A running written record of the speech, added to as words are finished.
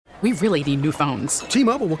We really need new phones.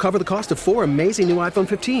 T-Mobile will cover the cost of 4 amazing new iPhone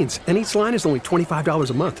 15s, and each line is only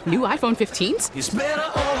 $25 a month. New iPhone 15s? It's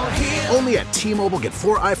better over here. Only at T-Mobile, get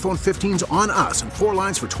 4 iPhone 15s on us and 4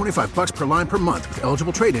 lines for $25 per line per month with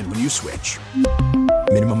eligible trade-in when you switch.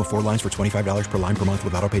 Minimum of 4 lines for $25 per line per month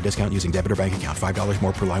with autopay discount using debit or bank account. $5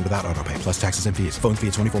 more per line without autopay, plus taxes and fees. Phone fee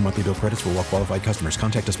at 24 monthly bill credits for well-qualified customers.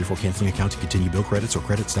 Contact us before canceling account to continue bill credits or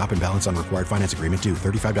credit stop and balance on required finance agreement due.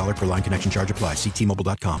 $35 per line connection charge applies. See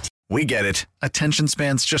T-Mobile.com. We get it. Attention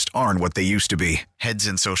spans just aren't what they used to be. Heads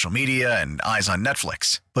in social media and eyes on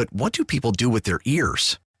Netflix. But what do people do with their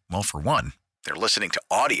ears? Well, for one, they're listening to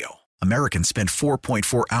audio. Americans spend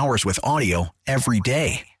 4.4 hours with audio every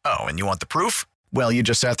day. Oh, and you want the proof? Well, you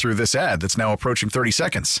just sat through this ad that's now approaching 30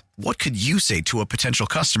 seconds. What could you say to a potential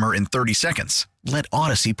customer in 30 seconds? Let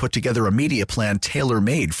Odyssey put together a media plan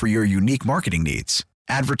tailor-made for your unique marketing needs.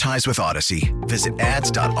 Advertise with Odyssey. Visit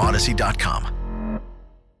ads.odyssey.com.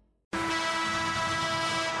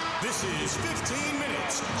 This is 15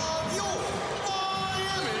 minutes of your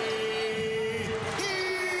Miami Heat.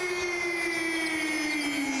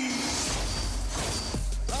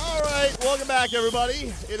 All right, welcome back,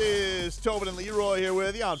 everybody. It is Tobin and Leroy here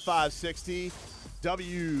with you on 560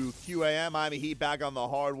 WQAM. Miami Heat back on the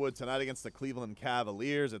hardwood tonight against the Cleveland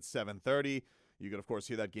Cavaliers at 7:30. You can, of course,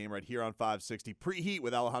 hear that game right here on 560. Preheat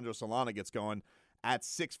with Alejandro Solana gets going at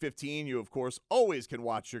 6:15. You, of course, always can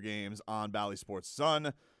watch your games on Bally Sports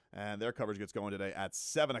Sun. And their coverage gets going today at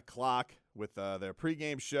 7 o'clock with their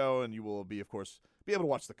pregame show. And you will be, of course, be able to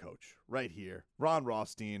watch the coach right here, Ron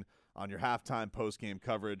Rothstein, on your halftime postgame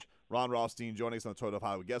coverage. Ron Rothstein joining us on the Toyota of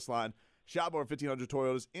Hollywood guest line. Shop over 1,500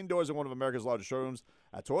 Toyotas indoors in one of America's largest showrooms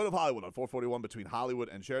at Toyota of Hollywood on 441 between Hollywood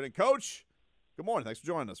and Sheridan. Coach, good morning. Thanks for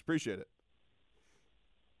joining us. Appreciate it.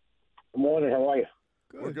 Good morning. How are you?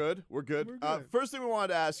 Good. We're good. First thing we wanted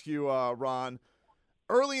to ask you, Ron,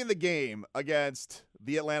 early in the game against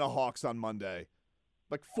the Atlanta Hawks on Monday,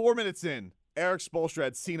 like 4 minutes in, Eric Spoelstra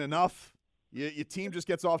had seen enough. Your team just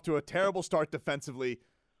gets off to a terrible start defensively.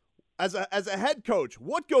 As a head coach,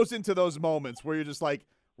 what goes into those moments where you're just like,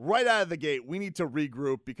 right out of the gate, we need to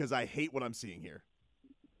regroup because I hate what I'm seeing here?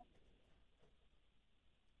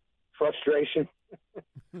 Frustration.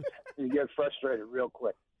 You get frustrated real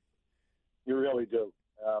quick. You really do.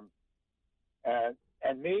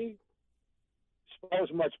 And me,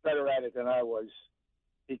 Spo's much better at it than I was.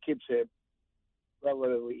 He keeps it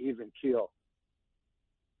relatively even keel.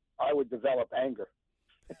 I would develop anger.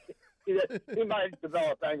 He might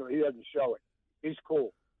develop anger. He doesn't show it. He's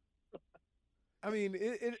cool. I mean,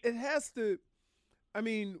 it has to. I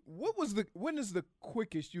mean, when is the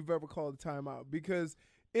quickest you've ever called a timeout? Because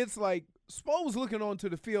it's like Spo was looking onto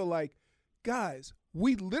the field like, guys,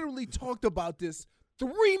 we literally talked about this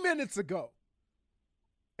 3 minutes ago.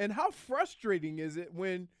 And how frustrating is it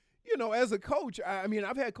when, as a coach, I mean,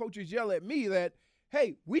 I've had coaches yell at me that,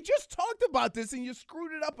 hey, we just talked about this and you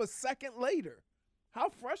screwed it up a second later. How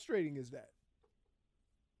frustrating is that?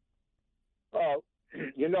 Well,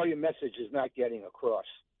 your message is not getting across.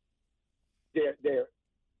 They're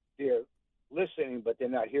listening, but they're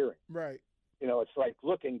not hearing. Right. It's like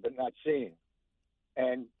looking but not seeing.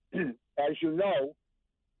 And as you know,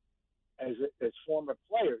 as former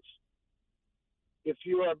players, if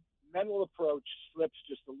your mental approach slips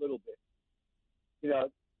just a little bit,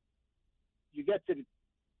 you get to the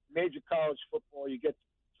major college football, you get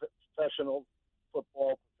to professional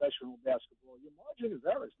football, professional basketball, your margin of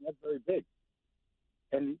error is not very big.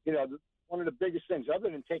 And, one of the biggest things, other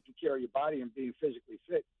than taking care of your body and being physically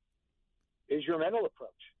fit, is your mental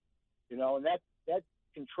approach. And that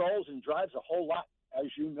controls and drives a whole lot, as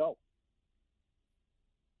you know.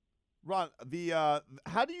 Ron,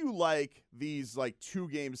 how do you like these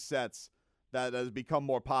 2-game sets that has become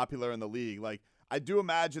more popular in the league? Like, I do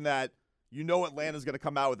imagine that Atlanta's going to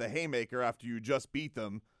come out with a haymaker after you just beat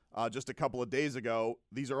them just a couple of days ago.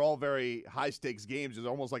 These are all very high-stakes games. It's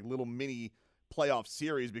almost like little mini playoff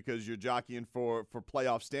series because you're jockeying for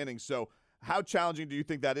playoff standings. So how challenging do you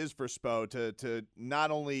think that is for Spo to not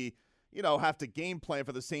only, have to game plan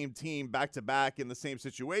for the same team back-to-back in the same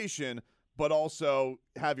situation, but also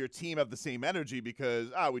have your team have the same energy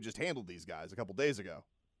because, we just handled these guys a couple days ago?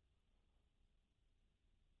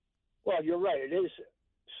 Well, you're right. It is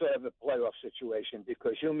sort of a playoff situation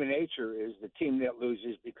because human nature is the team that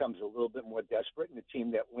loses becomes a little bit more desperate and the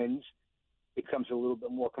team that wins becomes a little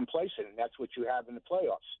bit more complacent, and that's what you have in the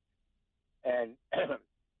playoffs. And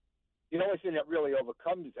the only thing that really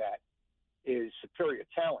overcomes that is superior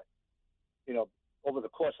talent. Over the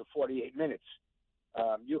course of 48 minutes,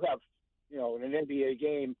 you have, in an NBA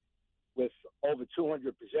game with over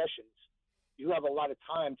 200 possessions, you have a lot of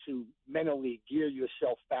time to mentally gear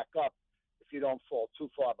yourself back up if you don't fall too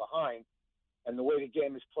far behind. And the way the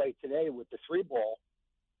game is played today with the 3-ball,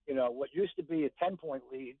 what used to be a 10-point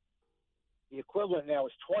lead, the equivalent now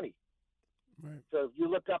is 20. Right. So if you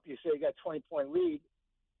look up, you say you got a 20-point lead.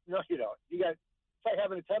 No, you don't. It's like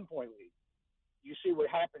having a 10-point lead. You see what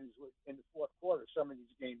happens in the fourth quarter. Some of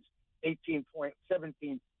these games, 18-point,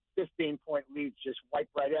 17, 15-point leads just wipe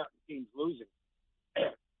right out and teams losing.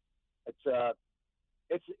 It's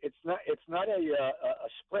not a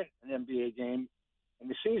sprint, an NBA game, and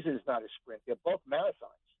the season is not a sprint. They're both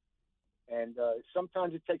marathons, and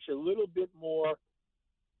sometimes it takes you a little bit more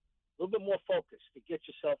focus to get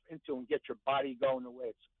yourself into and get your body going the way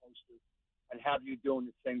it's supposed to, and have you doing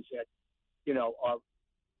the things that are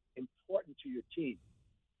important to your team.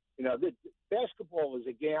 The basketball is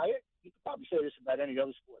a game. You could probably say this about any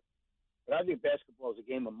other sport, but I think basketball is a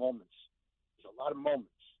game of moments. There's a lot of moments,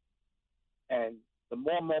 and the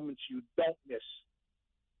more moments you don't miss,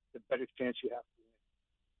 the better chance you have to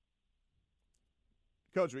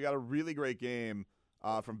win. Coach, we got a really great game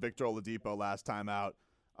from Victor Oladipo last time out,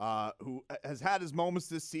 who has had his moments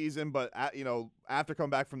this season, but after coming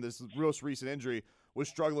back from this most recent injury, was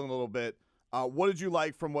struggling a little bit. What did you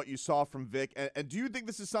like from what you saw from Vic? And do you think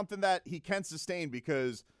this is something that he can sustain?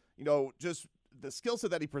 Because, just the skill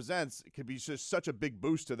set that he presents could be just such a big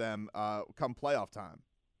boost to them come playoff time.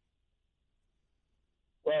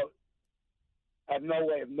 Well, I have no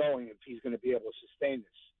way of knowing if he's going to be able to sustain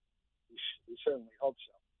this. We certainly hope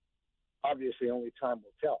so. Obviously, only time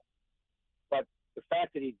will tell. But the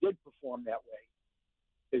fact that he did perform that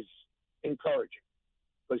way is encouraging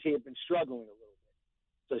because he had been struggling a little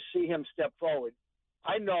bit. To see him step forward,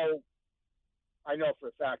 I know for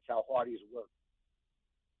a fact how hard he's worked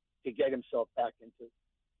to get himself back into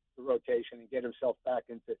the rotation and get himself back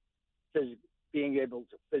into being able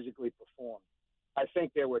to physically perform. I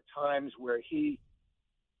think there were times where he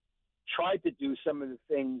tried to do some of the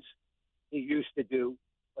things he used to do,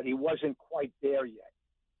 but he wasn't quite there yet.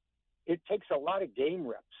 It takes a lot of game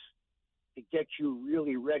reps to get you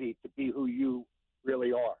really ready to be who you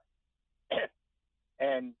really are.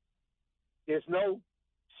 And there's no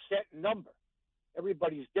set number.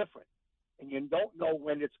 Everybody's different, and you don't know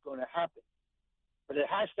when it's going to happen. But it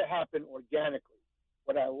has to happen organically.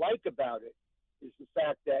 What I like about it is the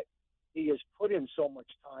fact that he has put in so much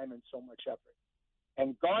time and so much effort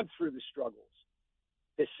and gone through the struggles.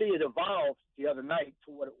 To see it evolve the other night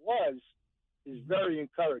to what it was is very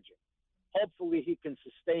encouraging. Hopefully he can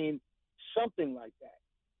sustain something like that.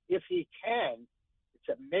 If he can, it's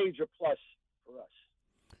a major plus for us.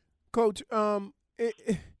 Coach,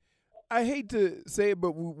 I hate to say it,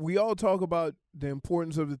 but we all talk about the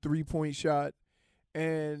importance of the three-point shot.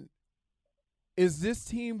 And is this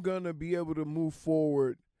team going to be able to move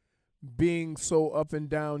forward being so up and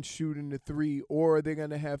down shooting the three, or are they going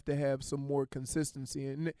to have some more consistency?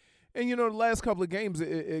 And the last couple of games,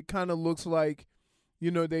 it kind of looks like,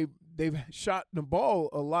 they've shot the ball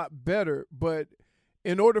a lot better. But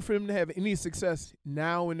in order for them to have any success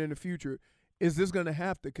now and in the future, is this going to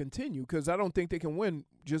have to continue? Because I don't think they can win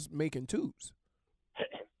just making twos.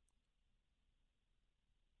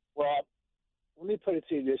 Well, let me put it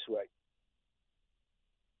to you this way.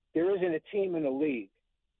 There isn't a team in the league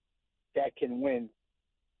that can win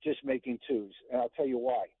just making twos, and I'll tell you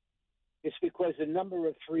why. It's because the number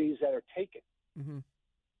of threes that are taken. Mm-hmm.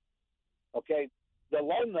 Okay? The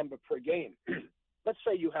low number per game, let's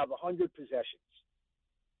say you have 100 possessions,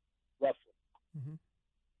 roughly. Mm-hmm.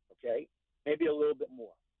 Okay? Maybe a little bit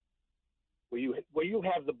more, where you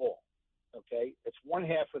have the ball, okay? It's one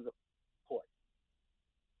half of the court.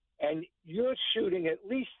 And you're shooting at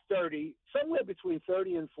least 30, somewhere between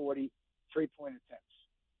 30 and 40 three-point attempts.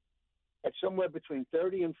 That's somewhere between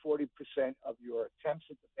 30 and 40% of your attempts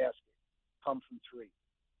at the basket come from three.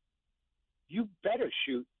 You better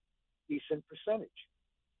shoot decent percentage.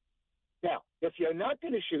 Now, if you're not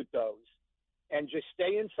going to shoot those and just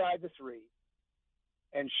stay inside the three,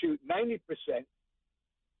 and shoot 90%,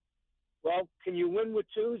 well, can you win with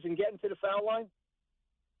twos and get into the foul line?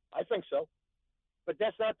 I think so. But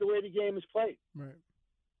that's not the way the game is played. Right.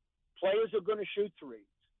 Players are going to shoot threes.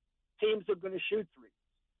 Teams are going to shoot threes.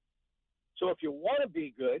 So if you want to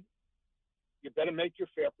be good, you better make your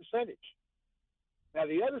fair percentage. Now,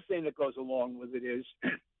 the other thing that goes along with it is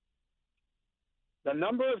the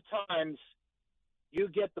number of times you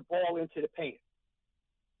get the ball into the paint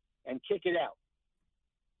and kick it out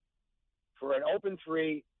for an open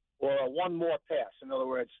three or a one more pass. In other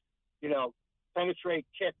words, penetrate,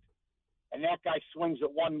 kick, and that guy swings it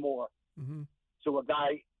one more to a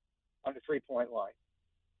guy on the three-point line.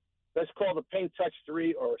 That's called a paint touch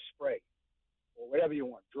three or a spray. or whatever you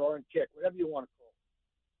want, draw and kick, whatever you want to call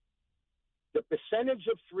it. The percentage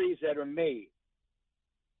of threes that are made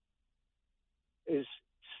is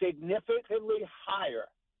significantly higher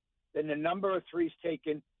than the number of threes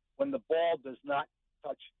taken when the ball does not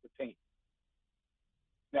touch the paint.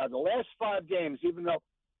 Now, the last 5 games, even though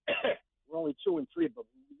we're only 2-3, but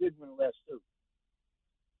we did win the last 2,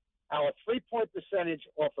 our three-point percentage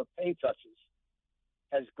off of paint touches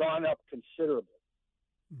has gone up considerably.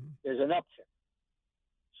 Mm-hmm. There's an uptick.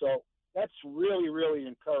 So that's really, really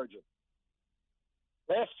encouraging.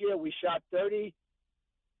 Last year, we shot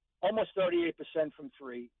almost 38% from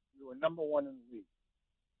 3. We were number 1 in the league.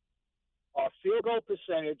 Our field goal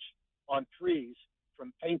percentage on threes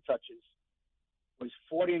from paint touches was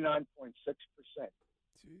 49.6%.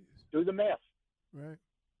 Do the math. Right.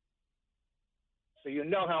 So you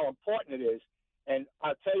know how important it is. And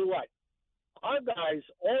I'll tell you what, our guys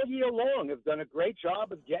all year long have done a great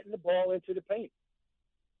job of getting the ball into the paint.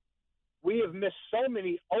 We have missed so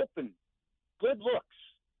many open, good looks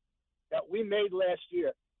that we made last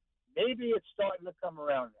year. Maybe it's starting to come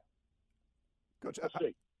around now. Coach, Let's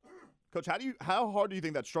see. Coach, how hard do you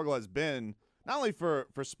think that struggle has been, not only for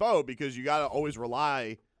Spo, because you got to always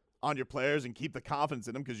rely on your players and keep the confidence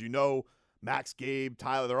in them because you know Max, Gabe,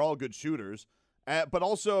 Tyler, they're all good shooters, but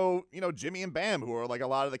also, you know, Jimmy and Bam, who are like a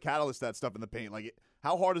lot of the catalysts, that stuff in the paint. Like,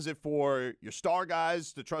 how hard is it for your star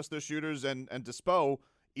guys to trust their shooters and to Spo,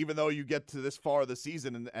 even though you get to this far of the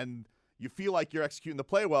season and you feel like you're executing the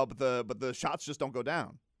play well, but the shots just don't go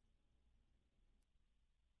down?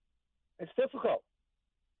 It's difficult.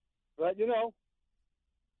 But, you know,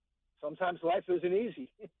 sometimes life isn't easy.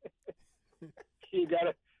 You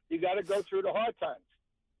gotta go through the hard times.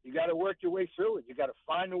 You got to work your way through it. You got to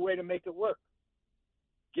find a way to make it work.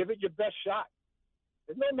 Give it your best shot.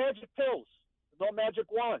 There's no magic pills. There's no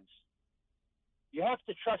magic wands. You have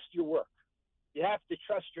to trust your work. You have to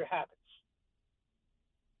trust your habits.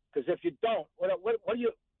 Because if you don't, what are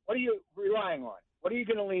you relying on? What are you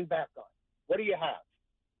going to lean back on? What do you have?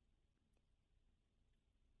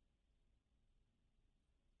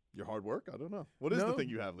 Your hard work? I don't know. What is the thing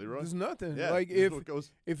you have, Leroy? There's nothing. Yeah, like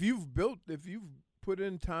if you've put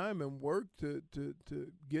in time and work to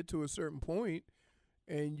get to a certain point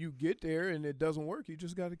and you get there and it doesn't work, you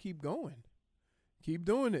just got to keep going. Keep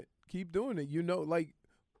doing it. Keep doing it. You know, like,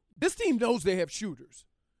 this team knows they have shooters.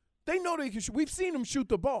 They know they can shoot. We've seen them shoot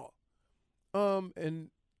the ball. And,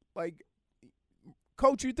 like,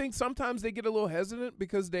 Coach, you think sometimes they get a little hesitant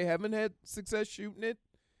because they haven't had success shooting it?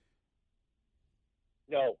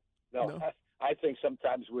 No. I think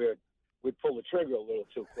sometimes we pull the trigger a little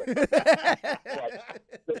too quick.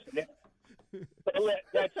 But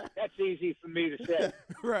that's easy for me to say.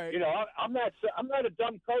 Right. You know, I'm not a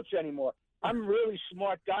dumb coach anymore. I'm a really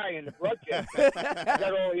smart guy in the broadcast. I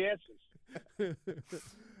got all the answers.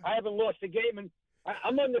 I haven't lost a game, and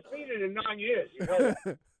I'm undefeated in 9 years. You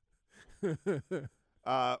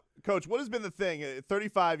know. Coach, what has been the thing?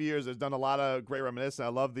 35 years has done a lot of great reminiscing. I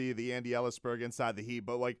love the Andy Ellisberg Inside the Heat,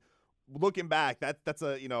 but like looking back, that's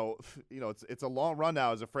a it's a long run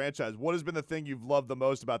now as a franchise. What has been the thing you've loved the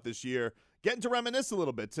most about this year? Getting to reminisce a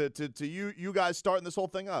little bit to you guys starting this whole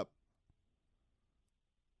thing up.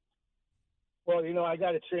 Well, you know, I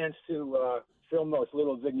got a chance to film those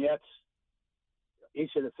little vignettes,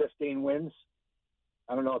 each of the 15 wins.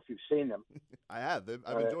 I don't know if you've seen them. I have.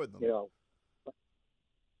 I've enjoyed them. You know.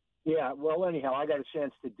 Yeah, well, anyhow, I got a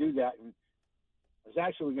chance to do that, and I was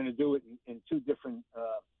actually going to do it in 2 different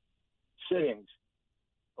sittings.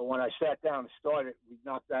 But when I sat down and started, we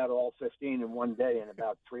knocked out all 15 in one day in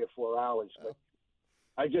about 3 or 4 hours. But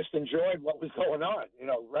I just enjoyed what was going on, you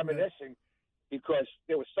know, reminiscing, because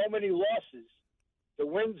there were so many losses. The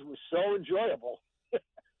wins were so enjoyable.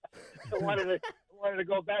 I wanted to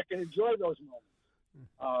go back and enjoy those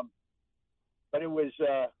moments. But it was,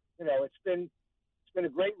 you know, it's been a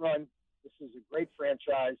great run. This is a great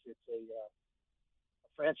franchise. It's a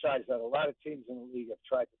franchise that a lot of teams in the league have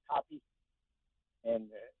tried to copy, and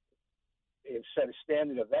they've set a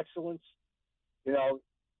standard of excellence. You know,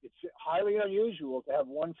 it's highly unusual to have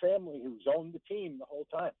one family who's owned the team the whole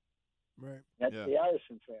time. Right. That's the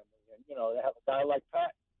Allison family. And, you know, to have a guy like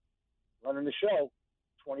Pat running the show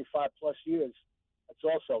 25-plus years, that's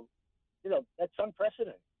also, you know, that's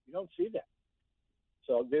unprecedented. You don't see that.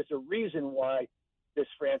 So there's a reason why this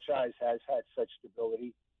franchise has had such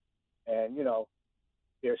stability. And, you know,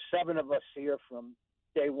 there's 7 of us here from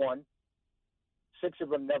day one. 6 of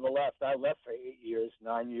them never left. I left for 8 years,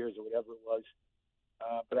 9 years, or whatever it was.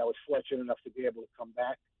 But I was fortunate enough to be able to come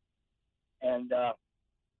back. And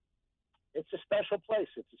it's a special place.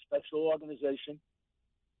 It's a special organization.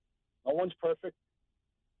 No one's perfect.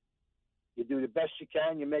 You do the best you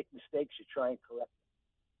can. You make mistakes. You try and correct them.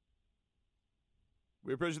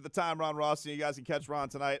 We appreciate the time, Ron Rothstein. You guys can catch Ron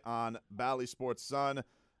tonight on Bally Sports Sun.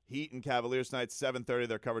 Heat and Cavaliers tonight, 7:30.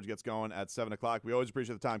 Their coverage gets going at 7 o'clock. We always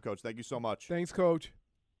appreciate the time, Coach. Thank you so much. Thanks, Coach.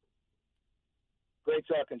 Great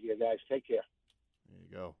talking to you guys. Take care. There you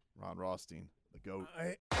go. Ron Rothstein, the GOAT.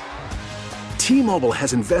 T-Mobile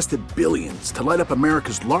has invested billions to light up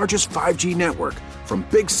America's largest 5G network, from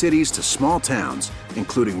big cities to small towns,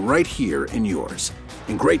 including right here in yours.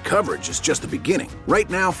 And great coverage is just the beginning. Right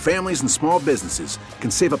now, families and small businesses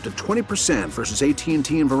can save up to 20% versus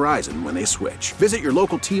AT&T and Verizon when they switch. Visit your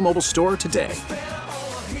local T-Mobile store today.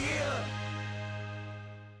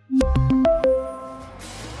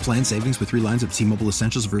 Plan savings with 3 lines of T-Mobile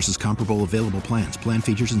Essentials versus comparable available plans. Plan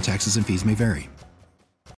features and taxes and fees may vary.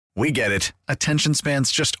 We get it. Attention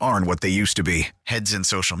spans just aren't what they used to be. Heads in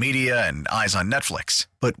social media and eyes on Netflix.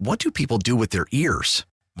 But what do people do with their ears?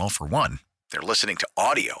 Well, for one, they're listening to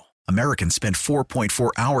audio. Americans spend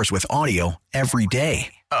 4.4 hours with audio every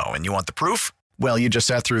day. Oh, and you want the proof? Well, you just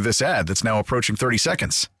sat through this ad that's now approaching 30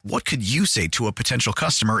 seconds. What could you say to a potential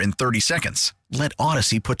customer in 30 seconds? Let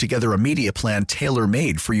Odyssey put together a media plan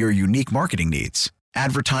tailor-made for your unique marketing needs.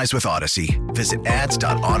 Advertise with Odyssey. Visit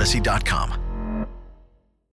ads.odyssey.com.